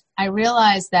 and I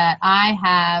realize that I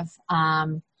have, I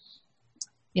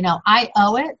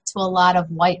owe it to a lot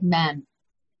of white men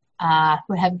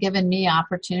who have given me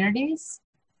opportunities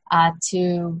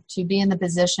to be in the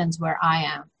positions where I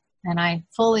am. And I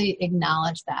fully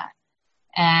acknowledge that.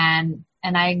 And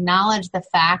I acknowledge the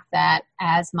fact that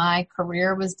as my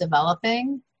career was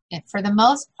developing, for the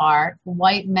most part,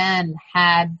 white men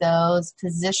had those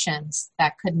positions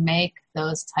that could make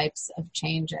those types of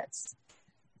changes.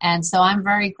 And so I'm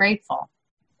very grateful.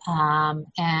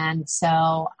 And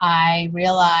so I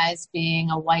realize, being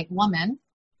a white woman,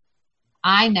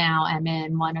 I now am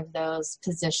in one of those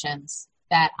positions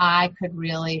that I could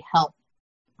really help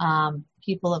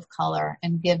people of color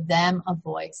and give them a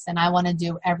voice. And I want to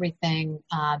do everything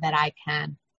that I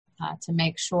can to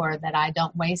make sure that I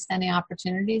don't waste any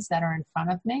opportunities that are in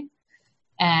front of me.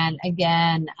 And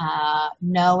again,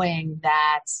 knowing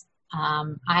that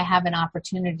I have an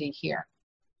opportunity here.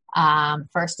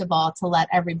 First of all, to let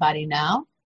everybody know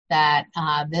that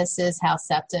this is how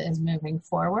SEPTA is moving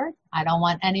forward. I don't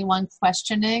want anyone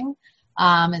questioning,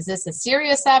 is this a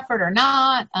serious effort or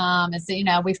not? Is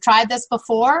it, we've tried this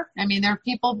before. I mean, there are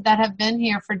people that have been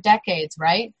here for decades,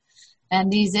 right? And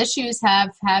these issues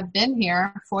have been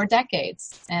here for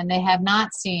decades, and they have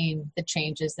not seen the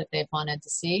changes that they've wanted to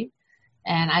see.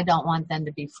 And I don't want them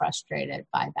to be frustrated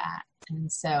by that. And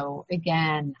so,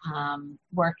 again,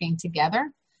 working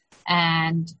together,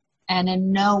 and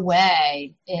in no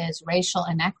way is racial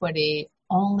inequity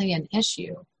only an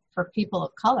issue for people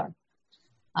of color.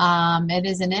 It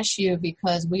is an issue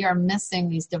because we are missing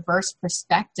these diverse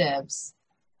perspectives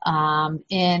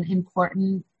in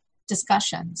important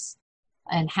discussions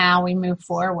and how we move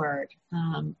forward.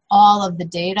 All of the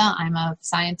data, I'm a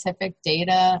scientific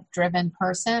data-driven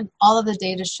person, all of the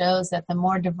data shows that the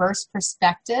more diverse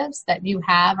perspectives that you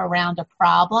have around a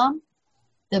problem,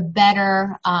 the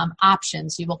better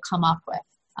options you will come up with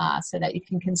so that you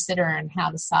can consider and how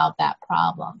to solve that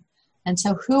problem. And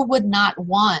so who would not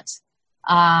want,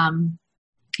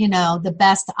 the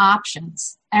best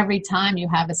options every time you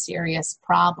have a serious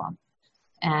problem?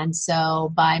 And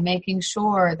so by making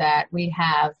sure that we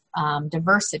have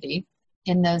diversity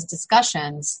in those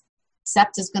discussions,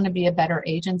 SEPTA is going to be a better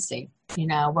agency.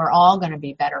 We're all going to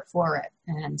be better for it.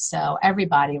 And so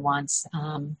everybody wants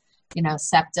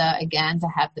SEPTA, again, to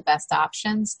have the best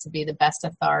options, to be the best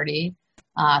authority,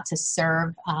 to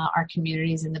serve our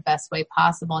communities in the best way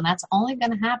possible. And that's only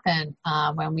going to happen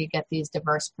when we get these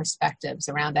diverse perspectives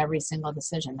around every single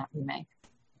decision that we make.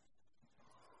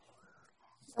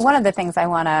 One of the things I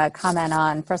want to comment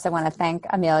on, first I want to thank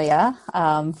Amelia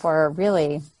for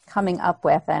really coming up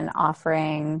with and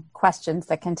offering questions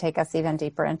that can take us even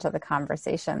deeper into the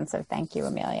conversation. So thank you,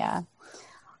 Amelia.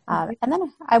 And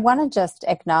then I want to just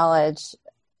acknowledge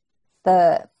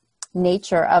the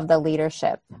nature of the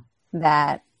leadership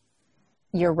that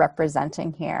you're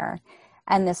representing here.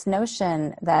 And this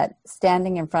notion that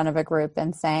standing in front of a group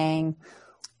and saying,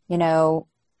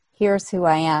 here's who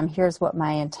I am, here's what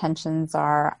my intentions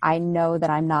are. I know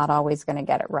that I'm not always going to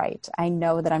get it right. I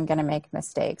know that I'm going to make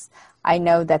mistakes. I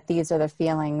know that these are the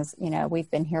feelings,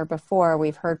 we've been here before.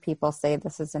 We've heard people say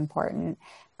this is important,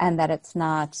 and that it's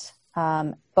not.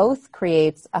 Both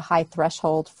creates a high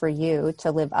threshold for you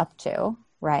to live up to,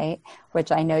 right?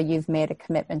 Which I know you've made a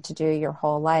commitment to do your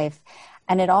whole life.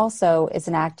 And it also is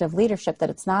an act of leadership that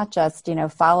it's not just,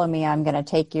 follow me, I'm going to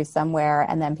take you somewhere,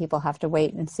 and then people have to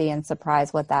wait and see and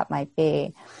surprise what that might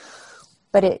be.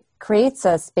 But it creates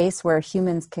a space where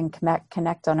humans can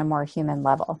connect on a more human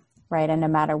level, right? And no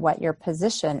matter what your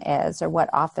position is or what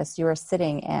office you're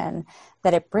sitting in,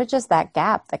 that it bridges that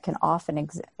gap that can often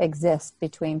exist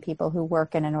between people who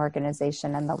work in an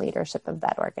organization and the leadership of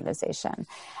that organization.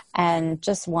 And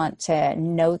just want to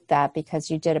note that because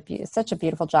you did such a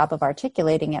beautiful job of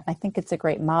articulating it. I think it's a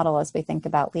great model as we think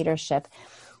about leadership.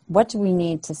 What do we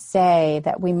need to say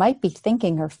that we might be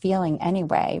thinking or feeling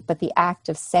anyway, but the act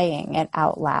of saying it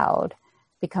out loud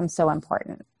becomes so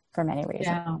important for many reasons.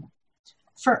 Yeah.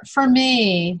 For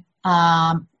me,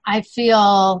 I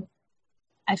feel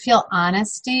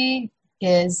honesty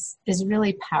is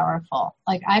really powerful.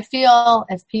 Like, I feel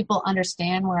if people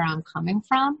understand where I'm coming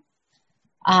from,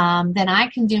 then I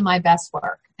can do my best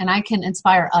work and I can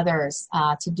inspire others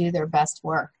to do their best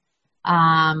work.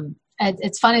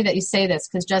 It's funny that you say this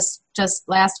because just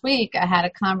last week I had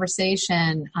a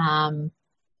conversation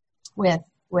with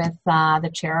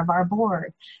the chair of our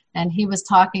board. And he was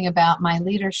talking about my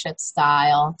leadership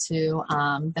style to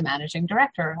the managing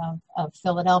director of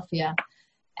Philadelphia.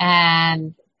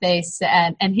 And they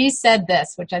said, and he said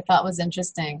this, which I thought was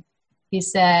interesting. He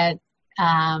said,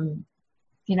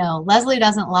 Leslie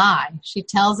doesn't lie. She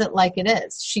tells it like it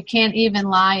is. She can't even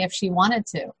lie if she wanted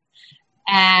to.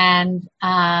 And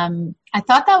I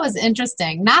thought that was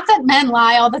interesting. Not that men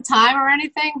lie all the time or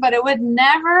anything, but it would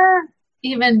never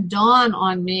even dawn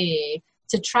on me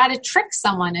to try to trick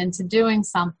someone into doing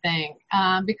something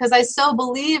because I so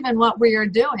believe in what we are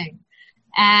doing.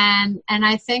 And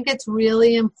I think it's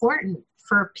really important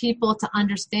for people to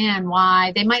understand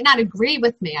why they might not agree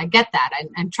with me. I get that.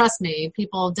 And trust me,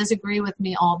 people disagree with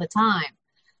me all the time.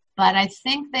 But I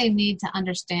think they need to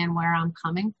understand where I'm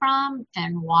coming from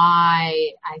and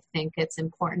why I think it's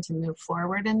important to move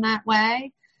forward in that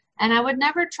way. And I would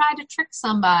never try to trick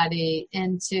somebody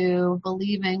into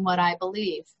believing what I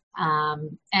believe.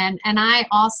 And I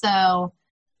also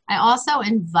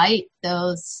invite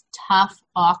those tough,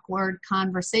 awkward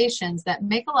conversations that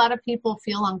make a lot of people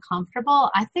feel uncomfortable.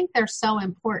 I think they're so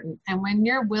important. And when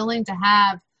you're willing to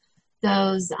have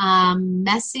those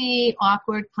messy,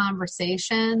 awkward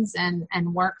conversations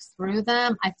and work through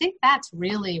them, I think that's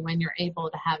really when you're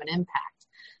able to have an impact.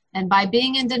 And by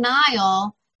being in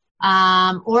denial,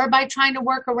 or by trying to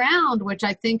work around, which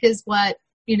I think is what,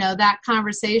 that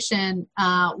conversation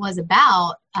was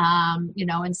about,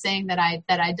 and saying that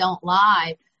I don't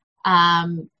lie,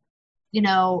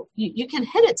 you can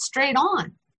hit it straight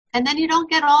on. And then you don't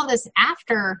get all this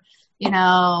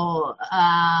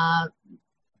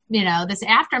this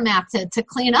aftermath to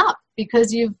clean up,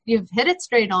 because you've hit it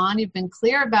straight on. You've been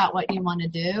clear about what you want to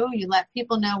do. You let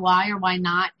people know why or why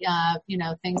not,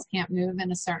 things can't move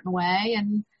in a certain way.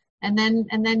 And then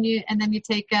you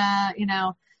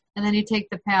take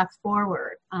the path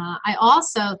forward. I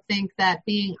also think that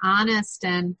being honest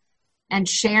and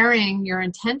sharing your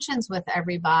intentions with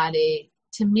everybody,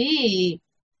 to me,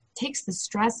 takes the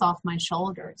stress off my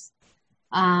shoulders.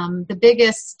 The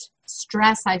biggest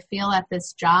stress I feel at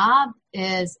this job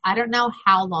is I don't know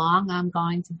how long I'm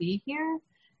going to be here,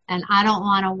 and I don't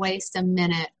want to waste a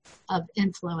minute of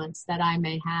influence that I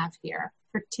may have here,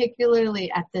 particularly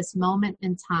at this moment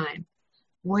in time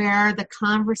where the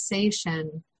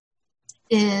conversation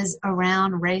is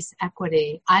around race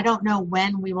equity. I don't know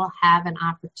when we will have an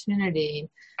opportunity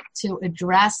to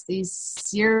address these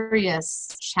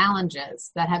serious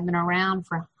challenges that have been around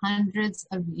for hundreds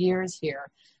of years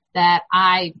here, that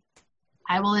I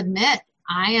will admit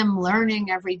I am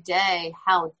learning every day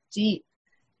how deep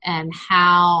and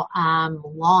how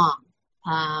long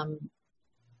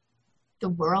the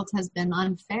world has been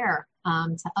unfair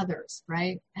to others,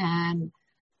 right? And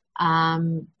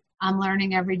I'm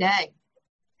learning every day.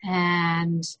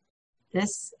 And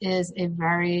this is a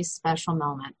very special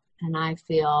moment. And I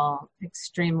feel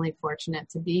extremely fortunate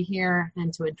to be here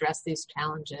and to address these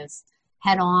challenges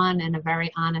head on in a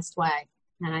very honest way.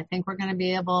 And I think we're going to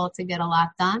be able to get a lot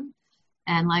done.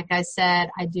 And like I said,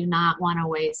 I do not want to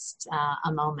waste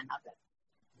a moment of it.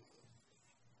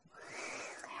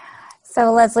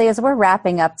 So Leslie, as we're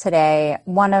wrapping up today,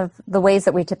 one of the ways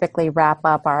that we typically wrap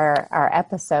up our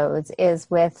episodes is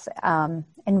with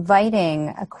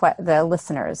inviting the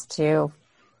listeners to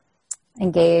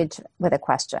engage with a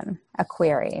question, a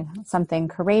query, something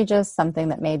courageous, something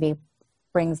that maybe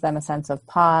brings them a sense of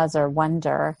pause or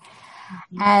wonder.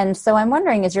 Mm-hmm. And so I'm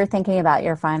wondering, as you're thinking about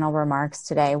your final remarks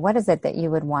today, what is it that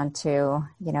you would want to,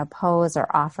 pose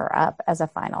or offer up as a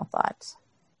final thought?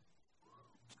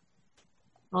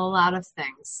 A lot of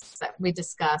things that we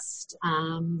discussed.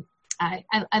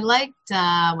 I liked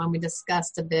when we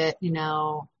discussed a bit,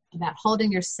 about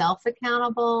holding yourself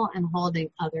accountable and holding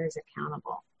others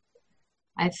accountable.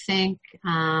 I think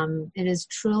it is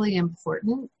truly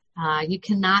important. You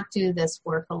cannot do this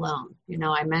work alone.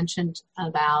 I mentioned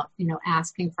about,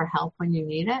 asking for help when you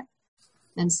need it.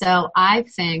 And so I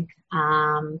think,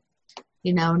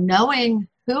 knowing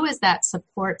who is that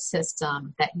support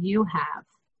system that you have,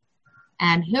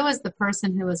 and who is the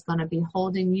person who is going to be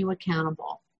holding you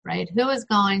accountable, right? Who is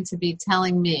going to be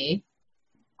telling me,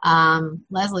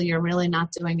 Leslie, you're really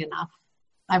not doing enough.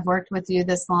 I've worked with you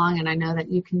this long and I know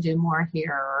that you can do more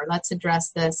here, or let's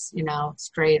address this,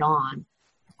 straight on.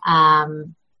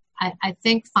 I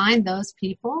think find those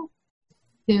people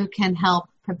who can help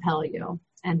propel you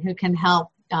and who can help,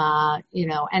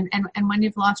 and when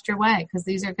you've lost your way, because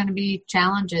these are going to be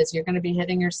challenges. You're going to be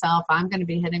hitting yourself. I'm going to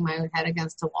be hitting my head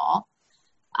against a wall.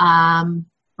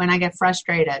 When I get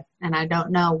frustrated and I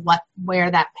don't know where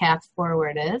that path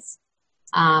forward is,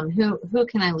 who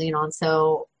can I lean on?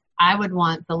 So I would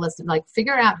want the list,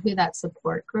 figure out who that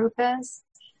support group is,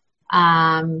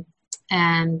 and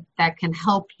that can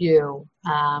help you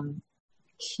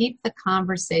keep the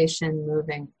conversation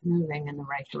moving in the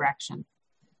right direction.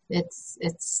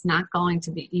 It's not going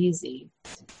to be easy.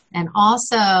 And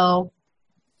also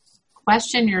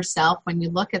question yourself when you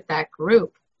look at that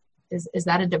group. Is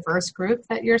that a diverse group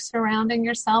that you're surrounding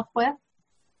yourself with?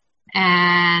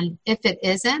 And if it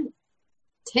isn't,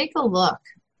 take a look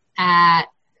at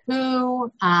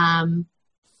who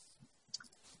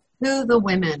the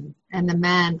women and the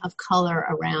men of color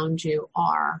around you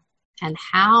are, and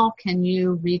how can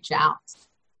you reach out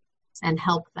and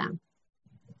help them?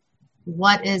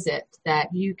 What is it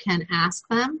that you can ask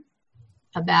them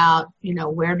about,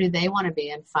 where do they want to be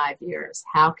in 5 years?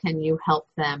 How can you help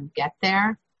them get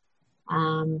there?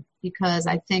 Because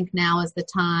I think now is the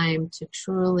time to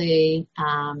truly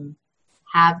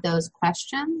have those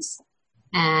questions,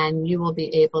 and you will be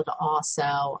able to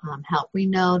also help. We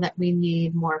know that we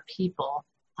need more people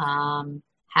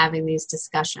having these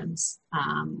discussions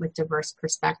with diverse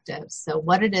perspectives. So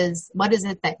what is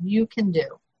it that you can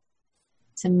do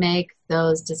to make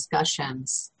those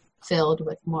discussions filled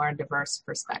with more diverse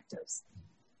perspectives?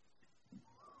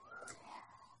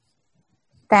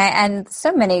 And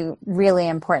so many really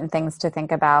important things to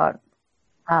think about.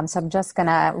 So I'm just going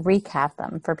to recap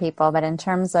them for people. But in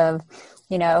terms of,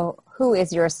 who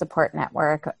is your support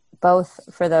network, both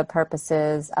for the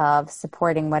purposes of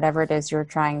supporting whatever it is you're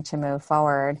trying to move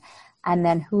forward, and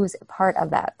then who's part of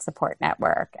that support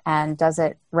network? And does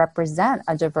it represent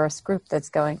a diverse group that's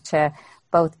going to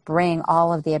both bring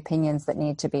all of the opinions that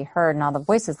need to be heard and all the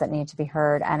voices that need to be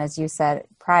heard, and as you said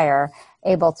prior,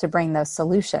 able to bring those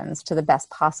solutions to the best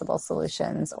possible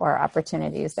solutions or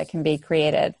opportunities that can be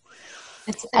created?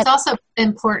 It's also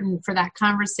important for that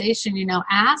conversation,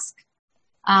 ask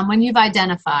when you've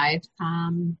identified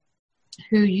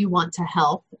who you want to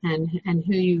help and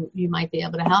who you might be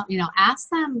able to help, ask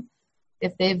them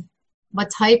if what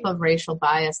type of racial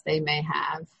bias they may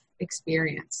have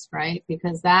experienced, right?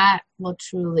 Because that will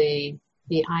truly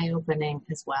be eye-opening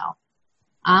as well.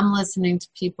 I'm listening to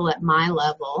people at my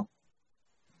level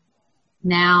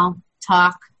now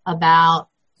talk about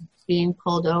being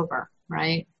pulled over,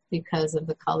 right? Because of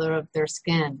the color of their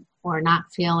skin, or not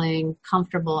feeling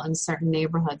comfortable in certain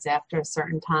neighborhoods after a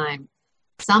certain time.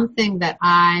 Something that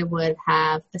I would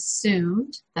have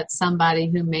assumed that somebody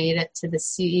who made it to the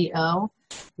CEO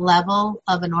level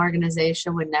of an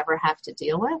organization would never have to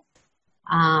deal with.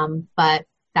 But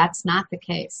that's not the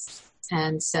case.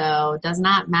 And so it does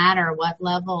not matter what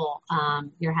level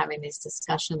you're having these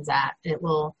discussions at. It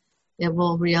will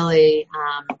really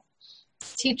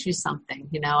teach you something.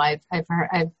 I've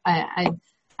heard, I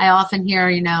often hear,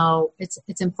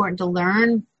 it's important to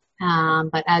learn,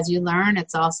 but as you learn,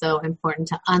 it's also important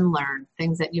to unlearn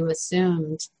things that you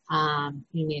assumed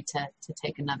you need to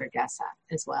take another guess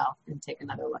at as well and take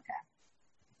another look at.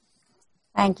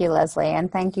 Thank you, Leslie. And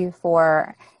thank you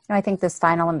for, I think this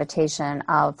final invitation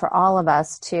for all of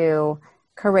us to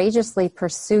courageously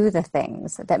pursue the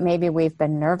things that maybe we've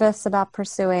been nervous about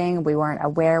pursuing, we weren't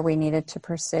aware we needed to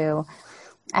pursue,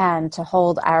 and to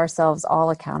hold ourselves all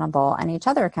accountable and each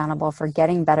other accountable for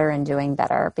getting better and doing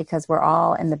better, because we're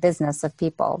all in the business of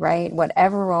people, right?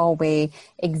 Whatever role we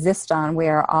exist on, we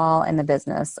are all in the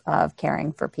business of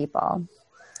caring for people.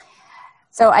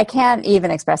 So I can't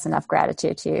even express enough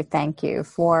gratitude to you. Thank you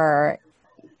for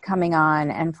coming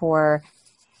on and for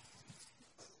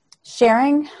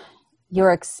sharing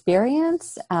your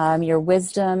experience, your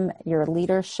wisdom, your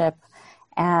leadership,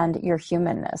 and your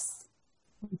humanness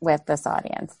with this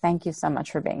audience. Thank you so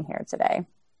much for being here today.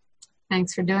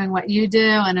 Thanks for doing what you do.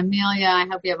 And Amelia, I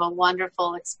hope you have a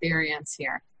wonderful experience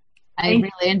here. I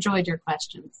really enjoyed your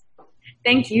questions.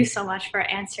 Thank you so much for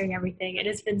answering everything. It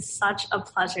has been such a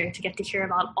pleasure to get to hear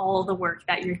about all the work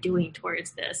that you're doing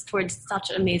towards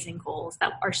such amazing goals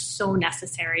that are so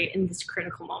necessary in this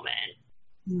critical moment.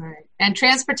 Right. And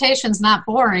transportation's not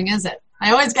boring, is it?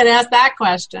 I always get asked that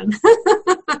question.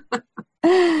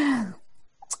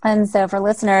 And so for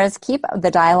listeners, keep the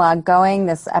dialogue going.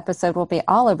 This episode will be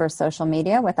all over social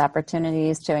media with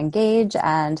opportunities to engage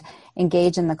in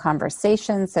the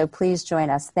conversation. So please join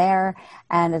us there.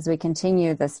 And as we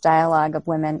continue this dialogue of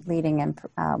women leading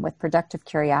with productive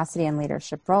curiosity and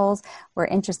leadership roles, we're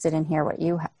interested in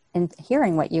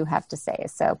hearing what you have to say.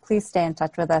 So please stay in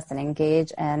touch with us and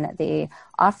engage in the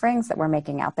offerings that we're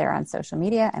making out there on social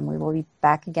media. And we will be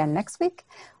back again next week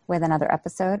with another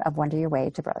episode of Wonder Your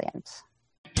Way to Brilliant.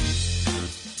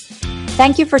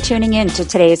 Thank you for tuning in to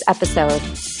today's episode.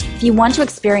 If you want to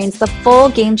experience the full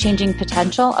game-changing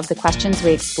potential of the questions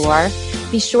we explore,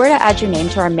 be sure to add your name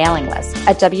to our mailing list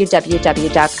at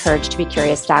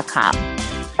www.couragetobecurious.com.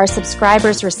 Our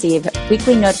subscribers receive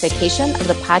weekly notification of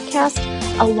the podcast,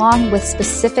 along with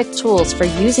specific tools for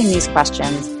using these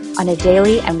questions on a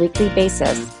daily and weekly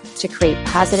basis to create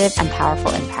positive and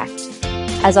powerful impact.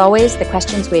 As always, the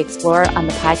questions we explore on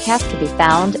the podcast can be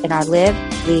found in our Live,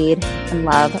 Lead, and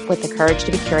Love with the Courage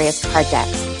to Be Curious card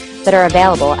decks that are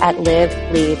available at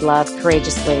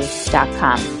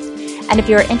liveleadlovecourageously.com. And if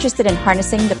you are interested in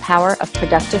harnessing the power of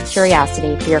productive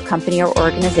curiosity for your company or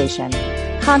organization,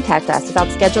 contact us about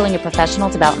scheduling a professional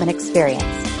development experience.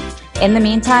 In the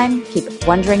meantime, keep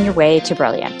wondering your way to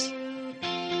brilliant.